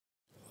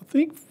I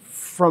think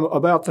from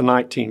about the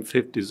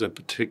 1950s in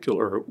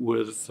particular,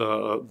 with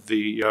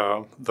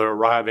the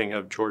arriving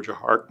of Georgia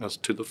Harkness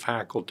to the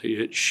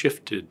faculty, it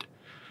shifted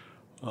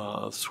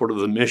sort of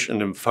the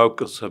mission and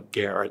focus of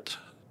Garrett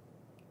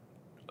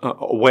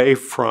away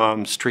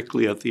from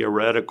strictly a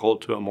theoretical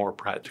to a more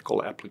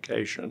practical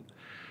application.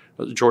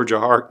 Georgia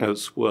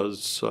Harkness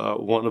was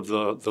one of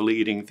the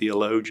leading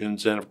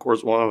theologians, and of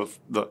course one of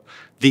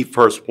the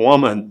first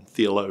woman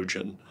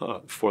theologian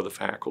for the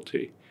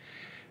faculty.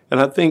 And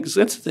I think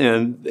since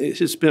then it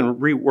has been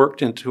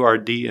reworked into our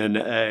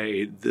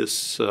DNA,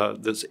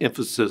 this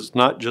emphasis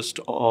not just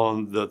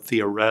on the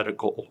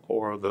theoretical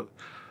or the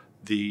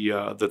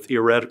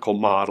theoretical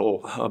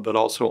model, but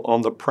also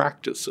on the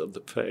practice of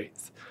the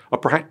faith, a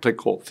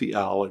practical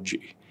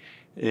theology.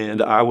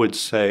 And I would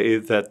say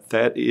that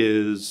that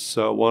is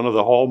one of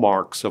the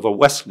hallmarks of a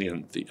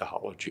Wesleyan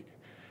theology.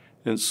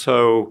 And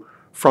so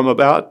from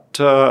about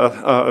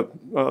the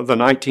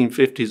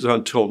 1950s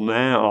until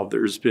now,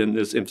 there's been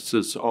this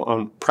emphasis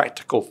on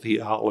practical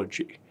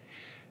theology.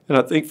 And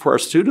I think for our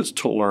students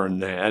to learn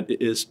that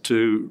is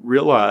to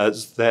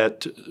realize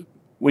that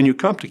when you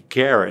come to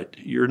Garrett,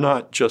 you're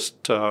not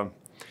just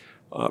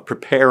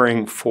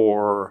preparing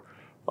for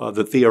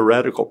the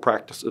theoretical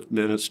practice of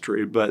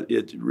ministry, but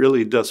it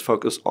really does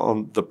focus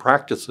on the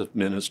practice of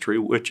ministry,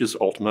 which is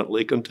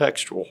ultimately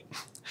contextual,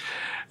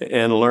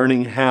 and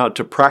learning how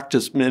to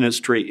practice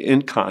ministry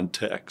in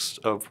context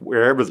of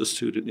wherever the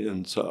student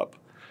ends up.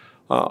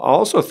 I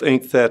also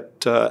think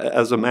that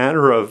as a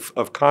matter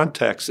of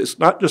context, it's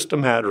not just a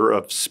matter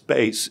of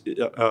space,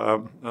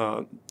 it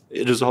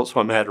is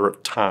also a matter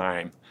of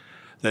time,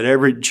 that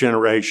every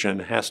generation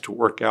has to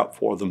work out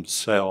for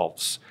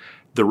themselves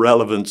the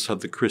relevance of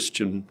the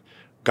Christian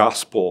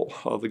gospel,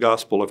 of the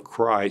gospel of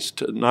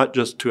Christ, not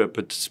just to a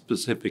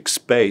specific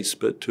space,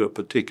 but to a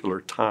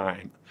particular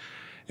time.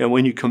 And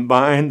when you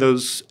combine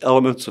those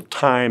elements of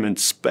time and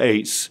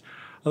space,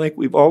 I think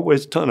we've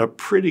always done a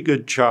pretty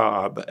good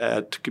job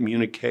at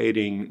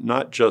communicating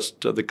not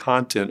just the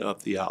content of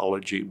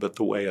theology, but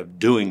the way of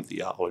doing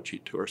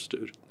theology to our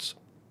students.